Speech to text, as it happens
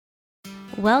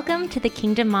Welcome to the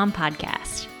Kingdom Mom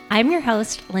Podcast. I'm your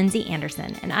host, Lindsay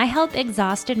Anderson, and I help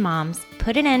exhausted moms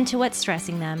put an end to what's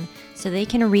stressing them so they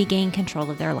can regain control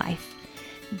of their life.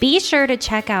 Be sure to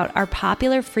check out our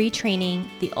popular free training,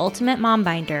 The Ultimate Mom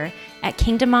Binder, at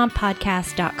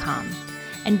kingdommompodcast.com.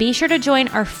 And be sure to join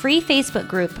our free Facebook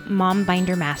group, Mom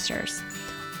Binder Masters.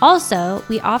 Also,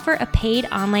 we offer a paid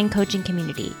online coaching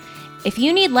community. If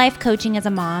you need life coaching as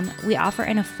a mom, we offer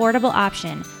an affordable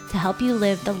option to help you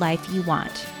live the life you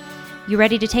want. You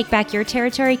ready to take back your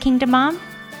territory, Kingdom Mom?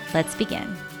 Let's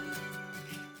begin.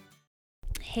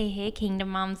 Hey, Kingdom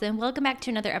Moms, and welcome back to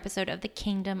another episode of the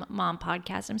Kingdom Mom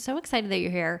Podcast. I'm so excited that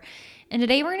you're here. And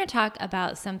today we're going to talk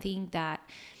about something that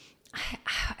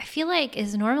I feel like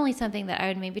is normally something that I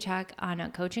would maybe talk on a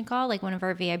coaching call, like one of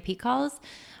our VIP calls.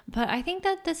 But I think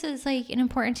that this is like an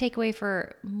important takeaway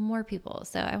for more people.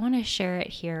 So I want to share it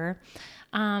here.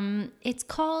 It's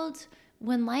called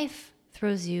When Life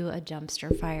Throws You a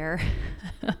Dumpster Fire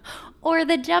or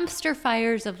the dumpster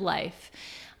fires of life.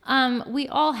 We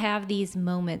all have these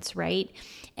moments, right?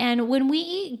 And when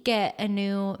we get a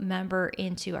new member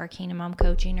into our Kingdom Mom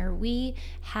coaching, or we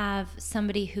have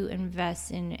somebody who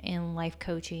invests in life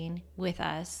coaching with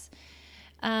us,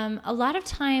 a lot of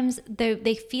times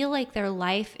they feel like their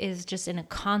life is just in a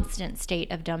constant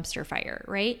state of dumpster fire,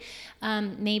 right?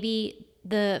 Maybe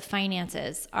the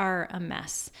finances are a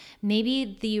mess.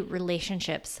 Maybe the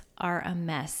relationships are a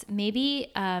mess.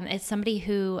 Maybe it's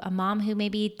a mom who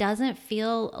maybe doesn't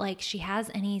feel like she has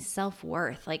any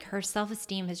self-worth, like her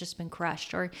self-esteem has just been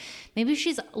crushed, or maybe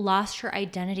she's lost her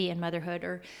identity in motherhood.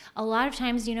 Or a lot of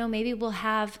times, maybe we'll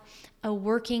have a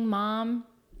working mom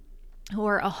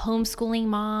or a homeschooling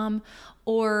mom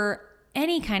or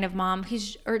any kind of mom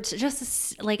or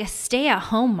just like a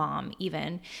stay-at-home mom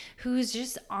even, who's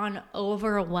just on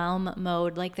overwhelm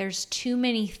mode. Like there's too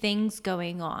many things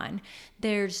going on.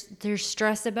 There's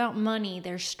stress about money.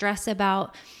 There's stress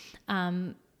about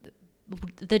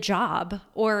the job,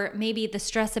 or maybe the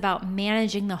stress about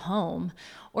managing the home,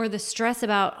 or the stress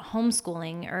about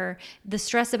homeschooling, or the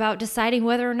stress about deciding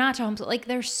whether or not to homeschool. Like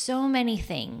there's so many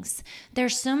things.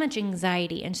 There's so much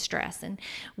anxiety and stress. And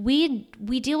we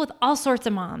deal with all sorts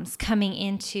of moms coming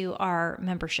into our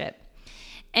membership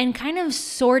and kind of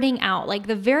sorting out. Like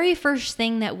the very first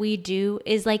thing that we do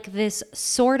is like this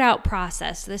sort out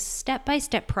process, this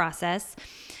step-by-step process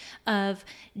of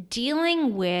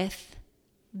dealing with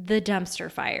the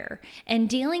dumpster fire and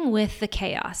dealing with the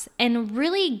chaos, and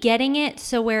really getting it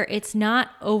so where it's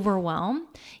not overwhelmed,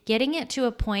 getting it to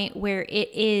a point where it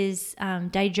is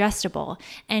digestible,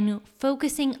 and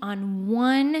focusing on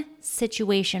one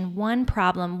situation, one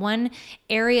problem, one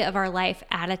area of our life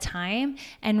at a time,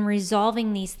 and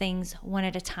resolving these things one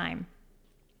at a time.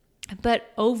 But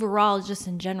overall, just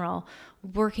in general,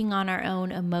 working on our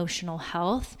own emotional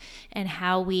health and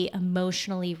how we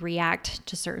emotionally react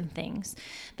to certain things.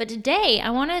 But today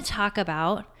I want to talk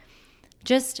about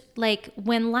just like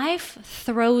when life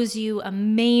throws you a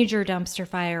major dumpster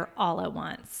fire all at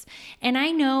once. And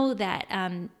I know that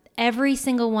every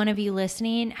single one of you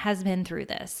listening has been through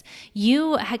this.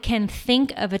 You can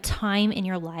think of a time in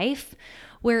your life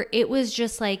where it was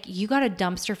just like you got a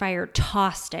dumpster fire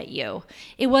tossed at you.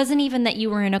 It wasn't even that you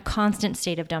were in a constant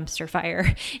state of dumpster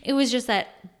fire. It was just that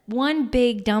one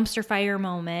big dumpster fire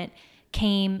moment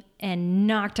came and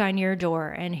knocked on your door,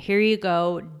 and here you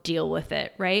go, deal with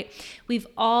it, right? We've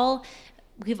all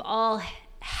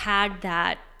had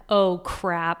that, oh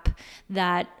crap,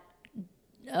 that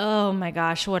oh my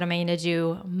gosh, what am I gonna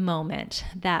do moment,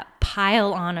 that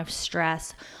pile on of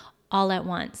stress all at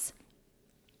once.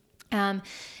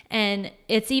 And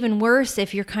it's even worse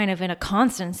if you're kind of in a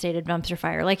constant state of dumpster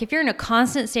fire. Like if you're in a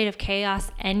constant state of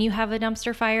chaos and you have a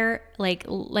dumpster fire, like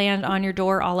land on your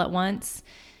door all at once,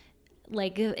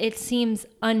 like it seems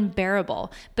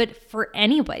unbearable. But for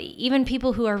anybody, even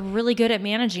people who are really good at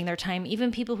managing their time, even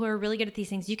people who are really good at these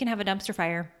things, you can have a dumpster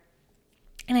fire.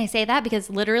 And I say that because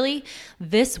literally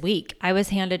this week I was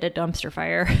handed a dumpster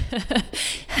fire.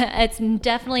 It's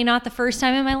definitely not the first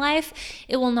time in my life.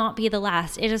 It will not be the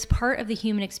last. It is part of the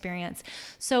human experience.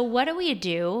 So what do we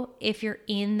do if you're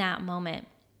in that moment?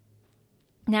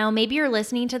 Now, maybe you're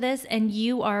listening to this and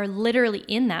you are literally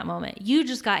in that moment. You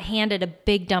just got handed a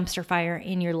big dumpster fire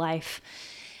in your life.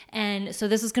 And so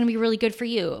this is going to be really good for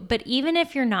you. But even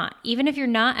if you're not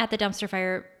at the dumpster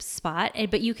fire spot,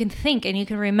 but you can think and you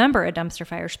can remember a dumpster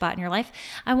fire spot in your life,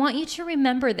 I want you to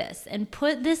remember this and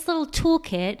put this little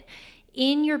toolkit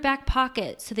in your back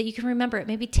pocket so that you can remember it.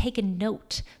 Maybe take a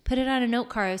note, put it on a note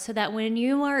card so that when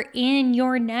you are in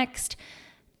your next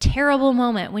terrible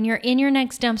moment, when you're in your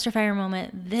next dumpster fire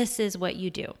moment, this is what you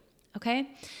do. Okay?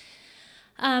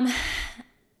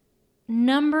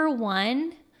 number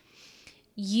one,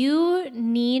 you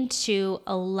need to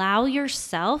allow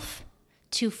yourself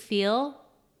to feel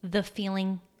the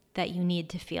feeling that you need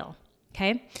to feel,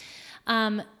 okay?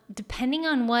 Depending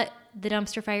on what the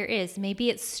dumpster fire is, maybe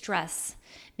it's stress,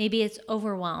 maybe it's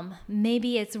overwhelm,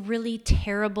 maybe it's really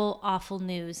terrible, awful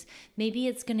news, maybe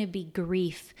it's going to be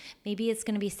grief, maybe it's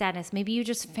going to be sadness, maybe you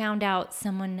just found out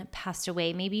someone passed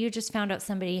away, maybe you just found out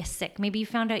somebody is sick, maybe you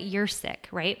found out you're sick,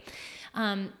 right?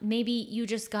 Maybe you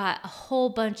just got a whole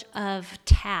bunch of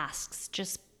tasks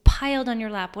just piled on your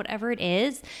lap, whatever it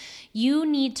is. You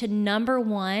need to, number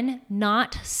one,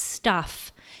 not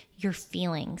stuff your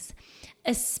feelings,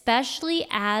 especially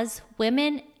as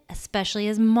women, especially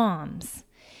as moms.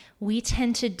 We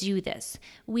tend to do this.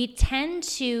 We tend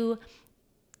to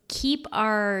keep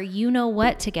our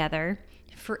you-know-what together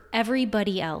for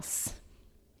everybody else.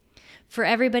 For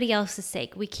everybody else's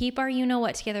sake. We keep our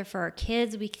you-know-what together for our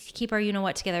kids. We keep our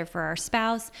you-know-what together for our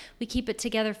spouse. We keep it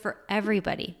together for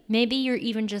everybody. Maybe you're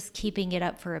even just keeping it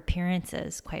up for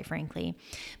appearances, quite frankly.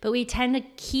 But we tend to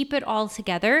keep it all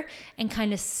together and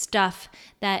kind of stuff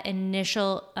that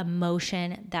initial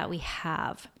emotion that we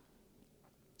have.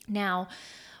 Now,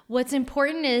 what's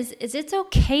important is it's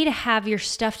okay to have your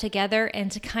stuff together and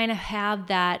to kind of have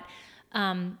that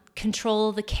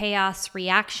control the chaos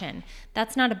reaction.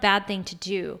 That's not a bad thing to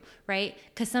do, right?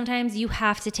 Because sometimes you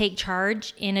have to take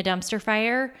charge in a dumpster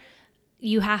fire.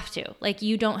 You have to, like,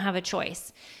 you don't have a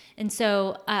choice. And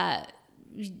so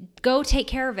go take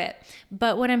care of it.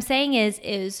 But what I'm saying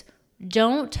is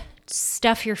don't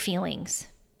stuff your feelings,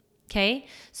 okay?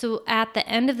 So at the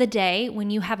end of the day, when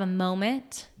you have a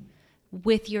moment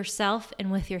with yourself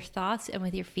and with your thoughts and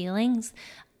with your feelings,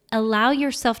 allow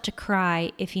yourself to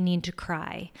cry if you need to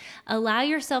cry. Allow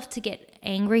yourself to get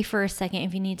angry for a second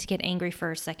if you need to get angry for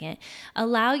a second.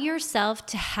 Allow yourself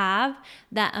to have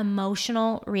that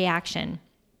emotional reaction.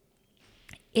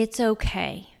 It's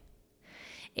okay.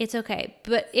 It's okay.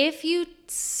 But if you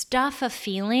stuff a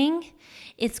feeling,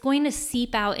 it's going to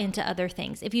seep out into other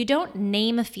things. If you don't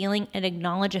name a feeling and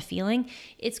acknowledge a feeling,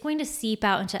 it's going to seep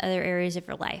out into other areas of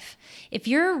your life. If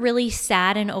you're really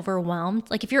sad and overwhelmed,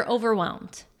 like if you're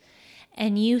overwhelmed,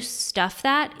 and you stuff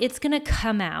that, it's going to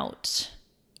come out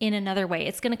in another way.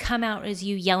 It's going to come out as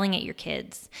you yelling at your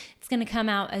kids. It's going to come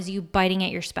out as you biting at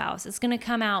your spouse. It's going to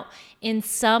come out in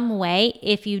some way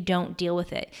if you don't deal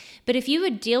with it. But if you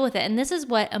would deal with it, and this is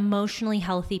what emotionally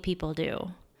healthy people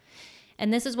do,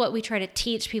 and this is what we try to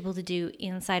teach people to do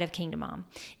inside of Kingdom Mom,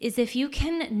 is if you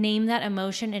can name that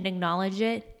emotion and acknowledge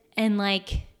it and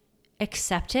like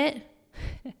accept it,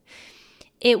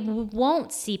 it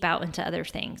won't seep out into other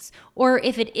things. Or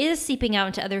if it is seeping out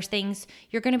into other things,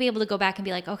 you're going to be able to go back and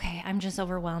be like, okay, I'm just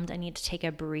overwhelmed. I need to take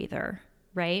a breather,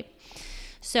 right?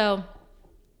 So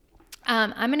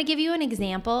I'm going to give you an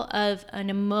example of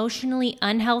an emotionally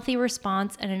unhealthy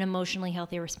response and an emotionally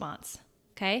healthy response,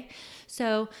 okay?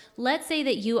 So let's say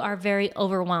that you are very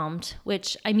overwhelmed,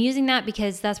 which I'm using that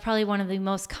because that's probably one of the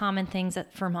most common things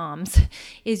for moms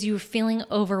is you're feeling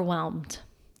overwhelmed,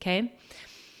 okay?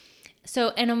 So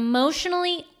an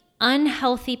emotionally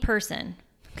unhealthy person,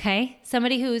 okay,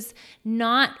 somebody who's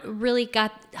not really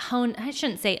got honed, I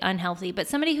shouldn't say unhealthy, but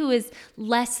somebody who is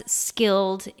less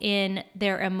skilled in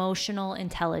their emotional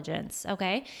intelligence,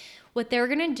 okay, what they're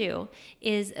going to do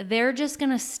is they're just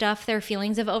going to stuff their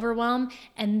feelings of overwhelm,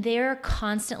 and they're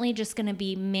constantly just going to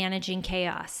be managing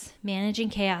chaos,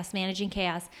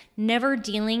 never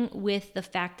dealing with the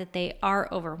fact that they are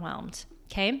overwhelmed.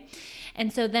 Okay.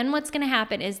 And so then what's going to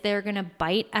happen is they're going to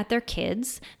bite at their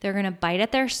kids. They're going to bite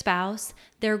at their spouse.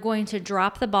 They're going to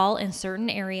drop the ball in certain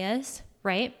areas,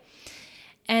 right?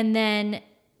 And then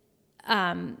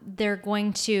they're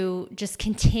going to just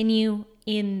continue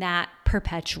in that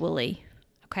perpetually.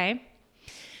 Okay.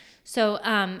 So,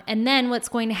 and then what's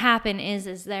going to happen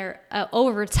is they're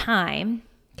over time.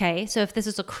 Okay, so if this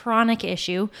is a chronic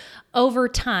issue, over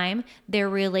time, their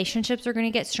relationships are going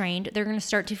to get strained. They're going to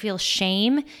start to feel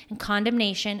shame and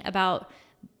condemnation about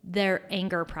their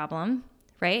anger problem,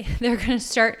 right? They're going to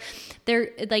start,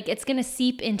 it's going to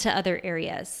seep into other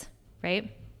areas, right?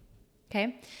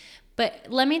 Okay, but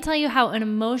let me tell you how an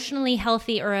emotionally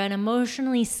healthy or an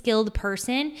emotionally skilled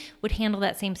person would handle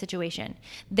that same situation.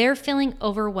 They're feeling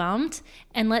overwhelmed,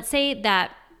 and let's say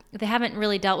that they haven't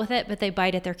really dealt with it, but they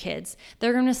bite at their kids.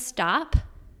 They're going to stop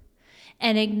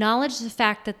and acknowledge the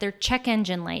fact that their check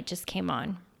engine light just came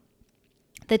on.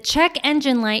 The check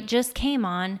engine light just came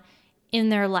on in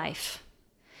their life.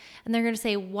 And they're going to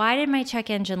say, why did my check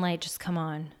engine light just come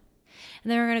on? And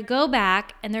they're going to go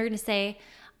back and they're going to say,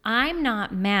 I'm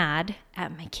not mad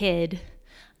at my kid.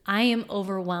 I am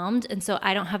overwhelmed. And so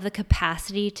I don't have the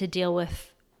capacity to deal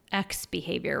with X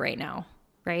behavior right now,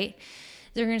 right?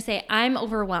 They're going to say, I'm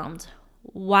overwhelmed.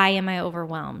 Why am I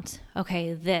overwhelmed?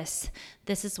 Okay, this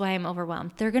is why I'm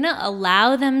overwhelmed. They're going to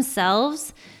allow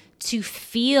themselves to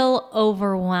feel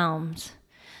overwhelmed.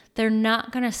 They're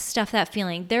not going to stuff that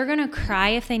feeling. They're going to cry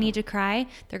if they need to cry.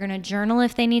 They're going to journal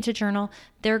if they need to journal.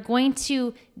 They're going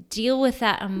to deal with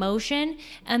that emotion,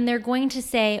 and they're going to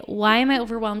say, why am I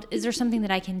overwhelmed? Is there something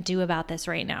that I can do about this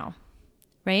right now?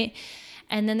 Right?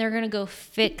 And then they're going to go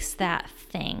fix that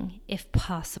thing if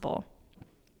possible.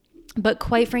 But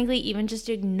quite frankly, even just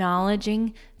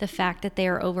acknowledging the fact that they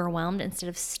are overwhelmed instead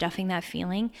of stuffing that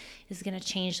feeling is going to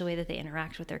change the way that they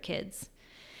interact with their kids.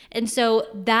 And so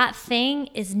that thing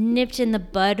is nipped in the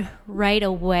bud right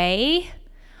away,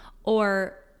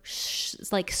 or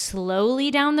like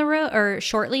slowly down the road or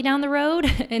shortly down the road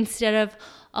instead of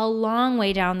a long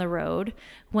way down the road,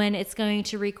 when it's going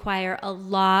to require a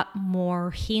lot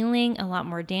more healing, a lot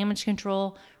more damage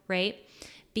control, right?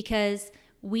 Because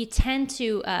we tend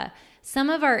to, some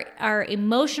of our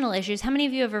emotional issues, how many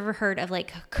of you have ever heard of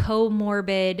like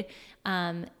comorbid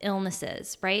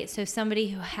illnesses, right? So somebody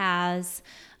who has,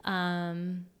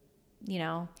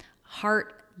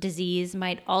 heart disease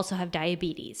might also have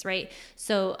diabetes, right?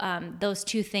 So those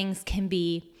two things can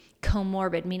be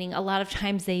comorbid, meaning a lot of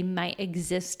times they might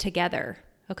exist together,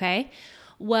 okay?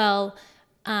 Well,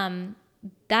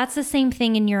 that's the same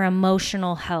thing in your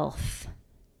emotional health.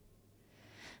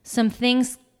 Some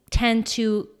things tend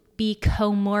to be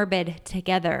comorbid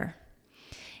together.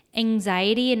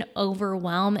 Anxiety and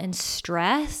overwhelm and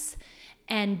stress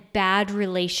and bad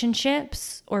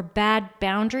relationships or bad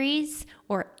boundaries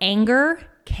or anger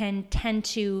can tend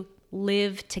to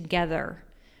live together,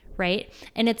 right?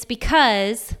 And it's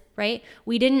because, right,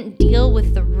 we didn't deal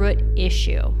with the root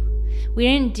issue. We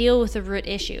didn't deal with the root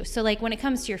issue. So like when it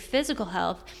comes to your physical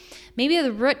health, maybe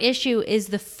the root issue is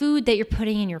the food that you're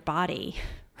putting in your body,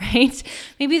 right?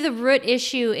 Maybe the root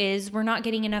issue is we're not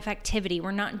getting enough activity.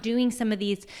 We're not doing some of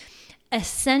these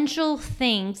essential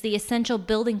things, the essential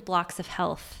building blocks of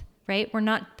health, right? We're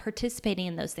not participating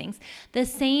in those things. The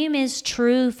same is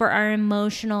true for our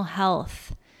emotional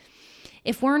health.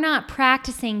 If we're not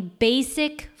practicing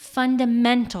basic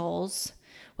fundamentals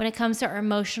when it comes to our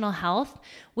emotional health,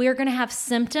 we're going to have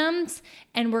symptoms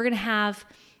and we're going to have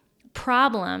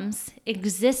problems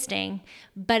existing,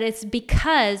 but it's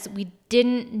because we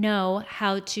didn't know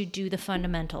how to do the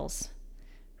fundamentals,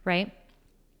 right?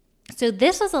 So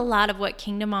this is a lot of what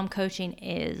Kingdom Mom Coaching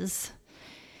is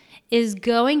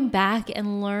going back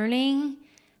and learning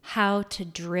how to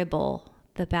dribble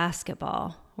the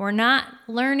basketball. We're not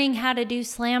learning how to do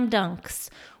slam dunks.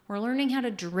 We're learning how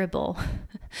to dribble.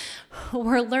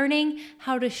 We're learning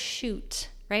how to shoot,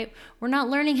 right? We're not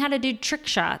learning how to do trick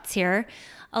shots here.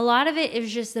 A lot of it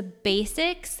is just the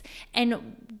basics.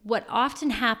 And what often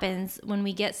happens when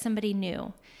we get somebody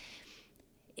new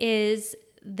is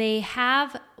they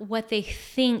have what they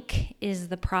think is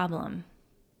the problem,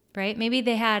 right? Maybe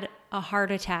they had a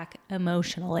heart attack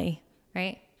emotionally,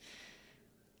 right?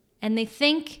 And they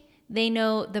think they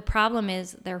know the problem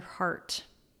is their heart,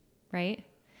 right?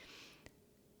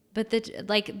 But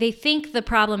they think the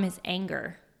problem is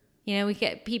anger. You know, we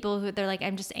get people who they're like,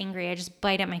 I'm just angry. I just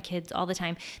bite at my kids all the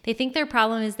time. They think their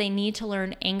problem is they need to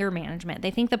learn anger management.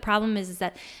 They think the problem is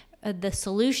that the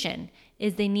solution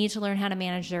is they need to learn how to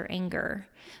manage their anger.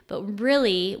 But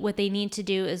really what they need to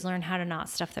do is learn how to not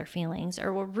stuff their feelings.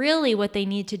 Or really what they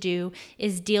need to do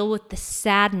is deal with the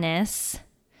sadness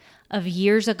of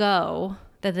years ago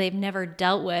that they've never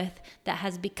dealt with that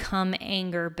has become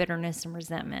anger, bitterness, and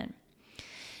resentment.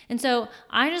 And so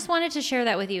I just wanted to share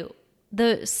that with you.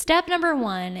 The step number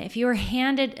one, if you were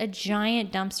handed a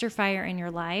giant dumpster fire in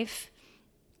your life,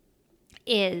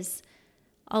 is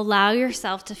allow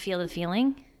yourself to feel the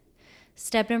feeling.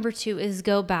 Step number two is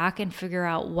go back and figure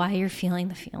out why you're feeling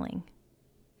the feeling.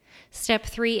 Step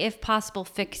three, if possible,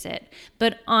 fix it.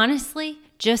 But honestly,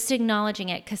 just acknowledging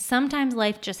it, because sometimes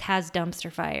life just has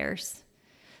dumpster fires.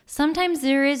 Sometimes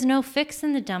there is no fix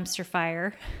in the dumpster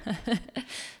fire.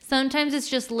 Sometimes it's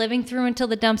just living through until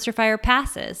the dumpster fire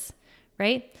passes,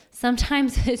 right?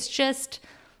 Sometimes it's just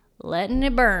letting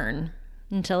it burn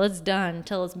until it's done,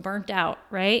 until it's burnt out,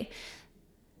 right?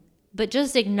 But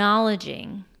just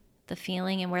acknowledging the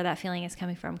feeling and where that feeling is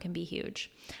coming from can be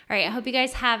huge. All right, I hope you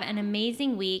guys have an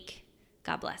amazing week.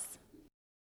 God bless.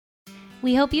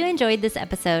 We hope you enjoyed this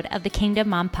episode of the Kingdom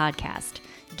Mom Podcast.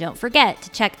 Don't forget to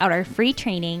check out our free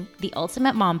training, The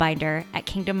Ultimate Mom Binder, at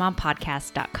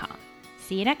kingdommompodcast.com.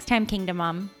 See you next time, Kingdom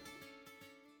Mom.